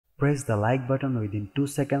Press the like button within 2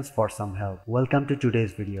 seconds for some help. Welcome to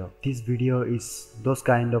today's video. This video is those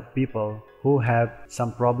kind of people who have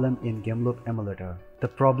some problem in Gameloop Emulator. The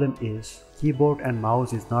problem is keyboard and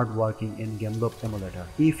mouse is not working in Gameloop Emulator.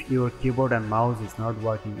 If your keyboard and mouse is not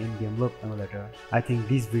working in Gameloop Emulator, I think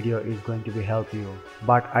this video is going to be help you.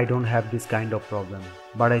 But I don't have this kind of problem.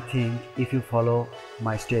 But I think if you follow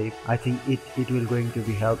my step, I think it will going to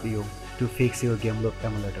be help you to fix your Gameloop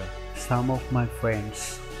Emulator. Some of my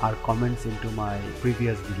friends are comments into my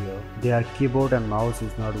previous video. Their keyboard and mouse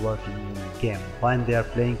is not working in a game. When they are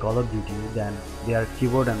playing Call of Duty, then their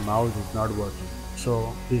keyboard and mouse is not working.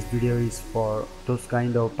 So this video is for those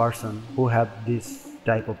kind of person who have this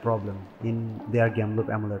type of problem in their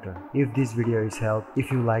Gameloop Emulator. If this video is help, if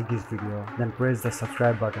you like this video, then press the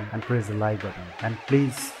subscribe button and press the like button. And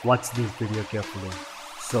please watch this video carefully.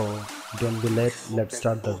 So don't be late, let's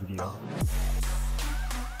start the video.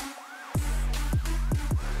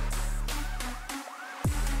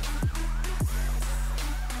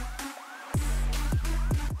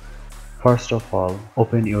 First of all,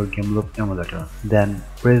 open your Gameloop Emulator. Then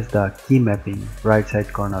press the key mapping right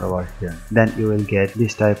side corner over here. Then you will get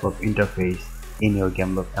this type of interface in your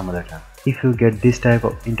Gameloop Emulator. If you get this type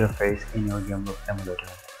of interface in your Gameloop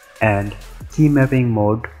Emulator and key mapping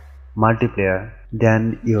mode multiplayer,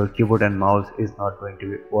 then your keyboard and mouse is not going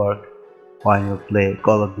to work when you play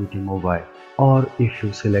Call of Duty Mobile. Or if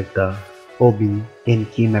you select the OB in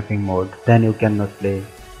key mapping mode, then you cannot play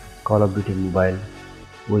Call of Duty Mobile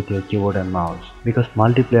with your keyboard and mouse, because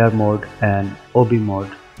multiplayer mode and OB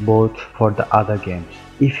mode both for the other games.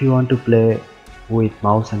 If you want to play with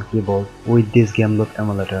mouse and keyboard with this Gameloop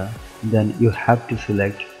Emulator, then you have to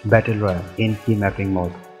select Battle Royale in key mapping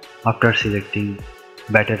mode. After selecting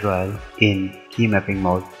Battle Royale in key mapping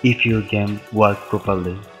mode, if your game works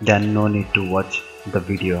properly, then no need to watch the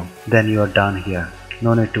video. Then you are done here.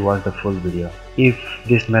 No need to watch the full video. If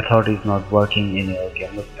this method is not working in your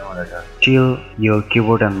Gameloop Emulator, till your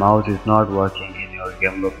keyboard and mouse is not working in your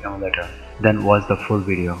Gameloop Emulator, then watch the full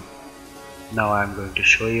video. Now I am going to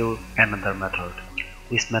show you another method.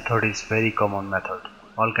 This method is very common method.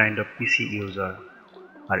 All kind of PC user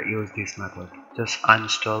are use this method. Just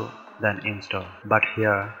uninstall then install. But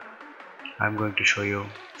here I am going to show you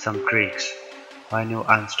some tricks. When you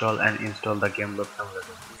uninstall and install the Gameloop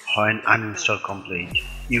Emulator, when uninstall complete,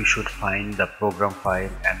 you should find the program file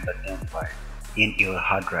and the temp file in your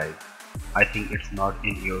hard drive. I think it's not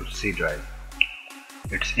in your C drive.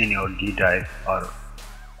 It's in your D drive or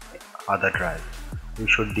other drive. You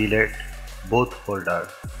should delete both folders,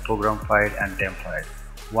 program file and temp file.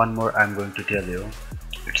 One more I'm going to tell you.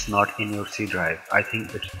 It's not in your C drive. I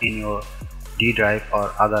think it's in your D drive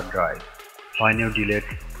or other drive. When you delete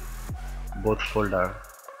both folders,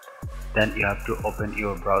 then you have to open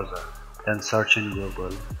your browser, then search in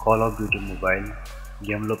Google Call of Duty Mobile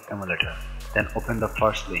Gameloop Emulator, then open the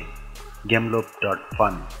first link,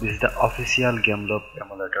 gameloop.fun. This is the official Gameloop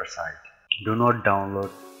Emulator site. Do not download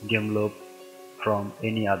Gameloop from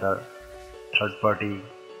any other third-party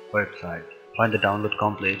website. When the download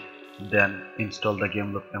complete, then install the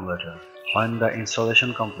Gameloop Emulator. When the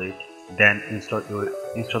installation complete, then install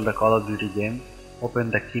the Call of Duty game.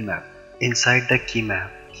 Open the key map. Inside the key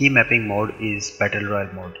mapping mode is Battle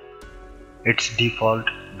Royale mode. It's default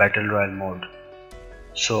Battle Royale mode.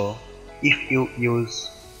 So if you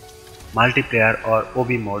use multiplayer or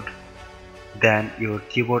OB mode, then your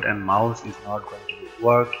keyboard and mouse is not going to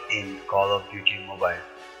work in Call of Duty Mobile.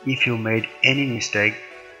 If you made any mistake,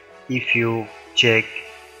 if you check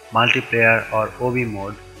multiplayer or OB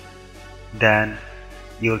mode, then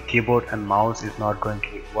your keyboard and mouse is not going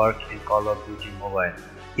to work in Call of Duty Mobile.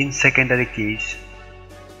 In secondary keys,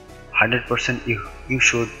 100% you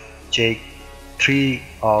should check 3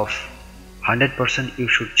 of 100% you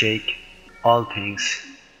should check all things,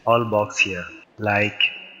 all box here, like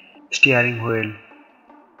steering wheel,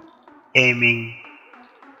 aiming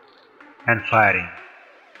and firing.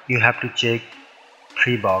 You have to check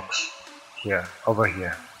 3 box here, over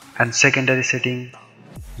here. And secondary setting,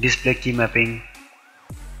 display key mapping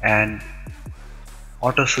and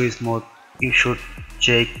auto switch mode, you should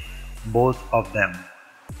check both of them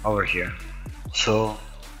over here. So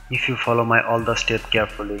if you follow my all the steps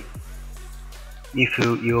carefully, if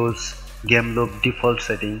you use Gameloop default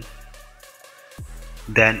setting,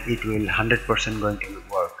 then it will 100% going to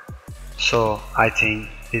work. So I think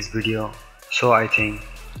this video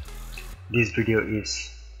is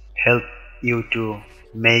help you to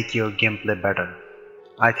make your gameplay better.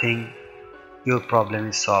 I think your problem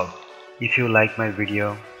is solved. If you like my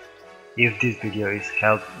video, if this video is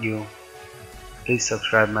help you, please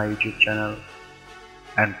subscribe my YouTube channel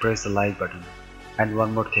and press the like button. And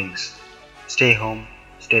one more thing, stay home,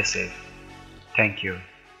 stay safe. Thank you.